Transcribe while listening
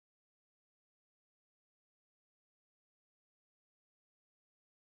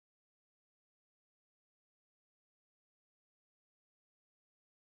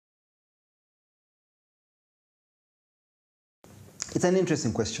It's an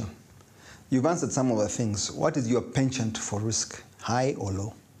interesting question. You've answered some of the things. What is your penchant for risk, high or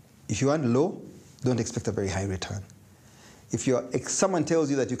low? If you want low, don't expect a very high return. If someone tells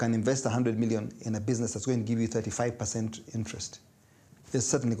you that you can invest 100 million in a business that's going to give you 35% interest, there's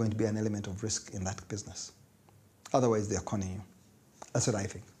certainly going to be an element of risk in that business. Otherwise, they're conning you. That's what I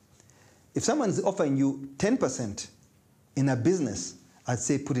think. If someone's offering you 10% in a business, I'd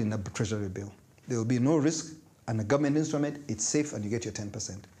say put it in a treasury bill. There will be no risk, and a government instrument, it's safe, and you get your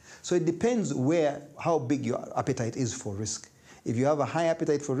 10%. So it depends how big your appetite is for risk. If you have a high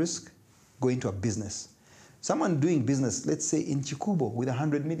appetite for risk, go into a business. Someone doing business, let's say in Chikubo with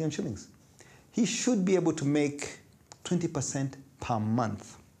 100 million shillings, he should be able to make 20% per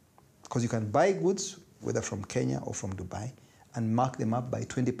month, because you can buy goods, whether from Kenya or from Dubai, and mark them up by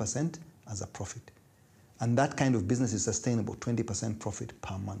 20% as a profit. And that kind of business is sustainable, 20% profit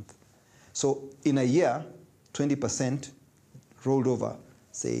per month. So in a year, 20% rolled over,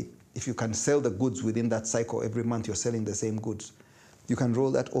 say, if you can sell the goods within that cycle, every month you're selling the same goods, you can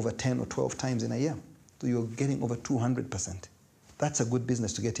roll that over 10 or 12 times in a year. So you're getting over 200%. That's a good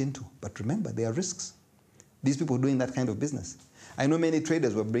business to get into. But remember, there are risks. These people doing that kind of business. I know many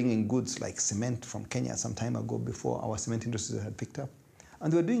traders were bringing goods like cement from Kenya some time ago before our cement industry had picked up.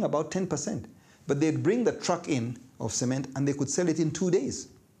 And they were doing about 10%. But they'd bring the truck in of cement and they could sell it in 2 days.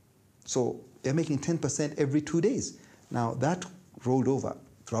 So they're making 10% every 2 days. Now that rolled over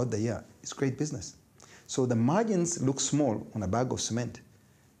throughout the year. It's great business. So the margins look small on a bag of cement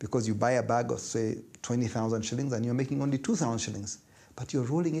because you buy a bag of, say, 20,000 shillings and you're making only 2,000 shillings. But you're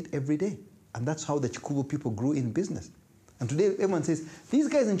rolling it every day. And that's how the Chikubu people grew in business. And today everyone says, these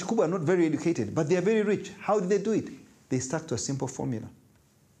guys in Chikubu are not very educated, but they're very rich. How did they do it? They stuck to a simple formula.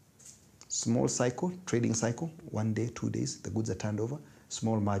 Small cycle, trading cycle, 1 day, 2 days, the goods are turned over,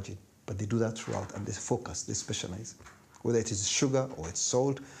 small margin. But they do that throughout and they focus, they specialize. Whether it is sugar or it's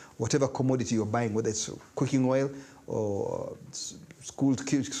salt, whatever commodity you're buying, whether it's cooking oil or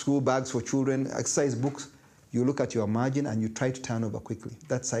school bags for children, exercise books, you look at your margin and you try to turn over quickly.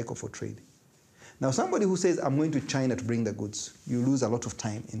 That's cycle for trade. Now, somebody who says, I'm going to China to bring the goods, you lose a lot of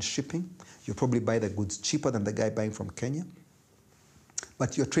time in shipping. You probably buy the goods cheaper than the guy buying from Kenya.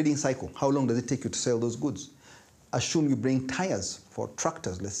 But your trading cycle, how long does it take you to sell those goods? Assume you bring tires for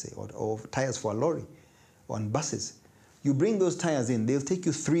tractors, let's say, or tires for a lorry or on buses. You bring those tires in, they'll take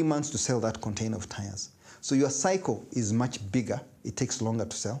you 3 months to sell that container of tires. So your cycle is much bigger, it takes longer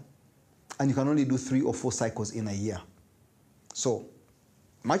to sell, and you can only do 3 or 4 cycles in a year. So,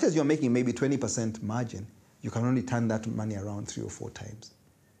 much as you're making maybe 20% margin, you can only turn that money around 3 or 4 times.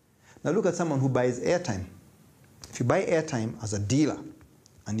 Now look at someone who buys airtime. If you buy airtime as a dealer,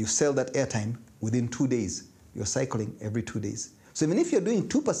 and you sell that airtime within 2 days, you're cycling every 2 days. So even if you're doing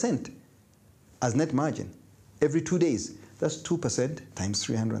 2% as net margin, every 2 days, that's 2% times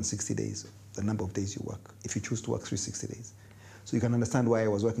 360 days, the number of days you work, if you choose to work 360 days. So you can understand why I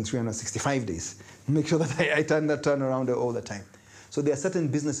was working 365 days. Make sure that I turn around all the time. So there are certain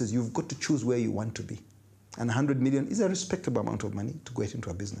businesses you've got to choose where you want to be. And 100 million is a respectable amount of money to get into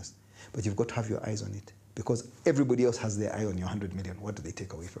a business. But you've got to have your eyes on it because everybody else has their eye on your 100 million. What do they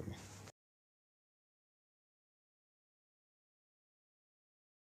take away from you?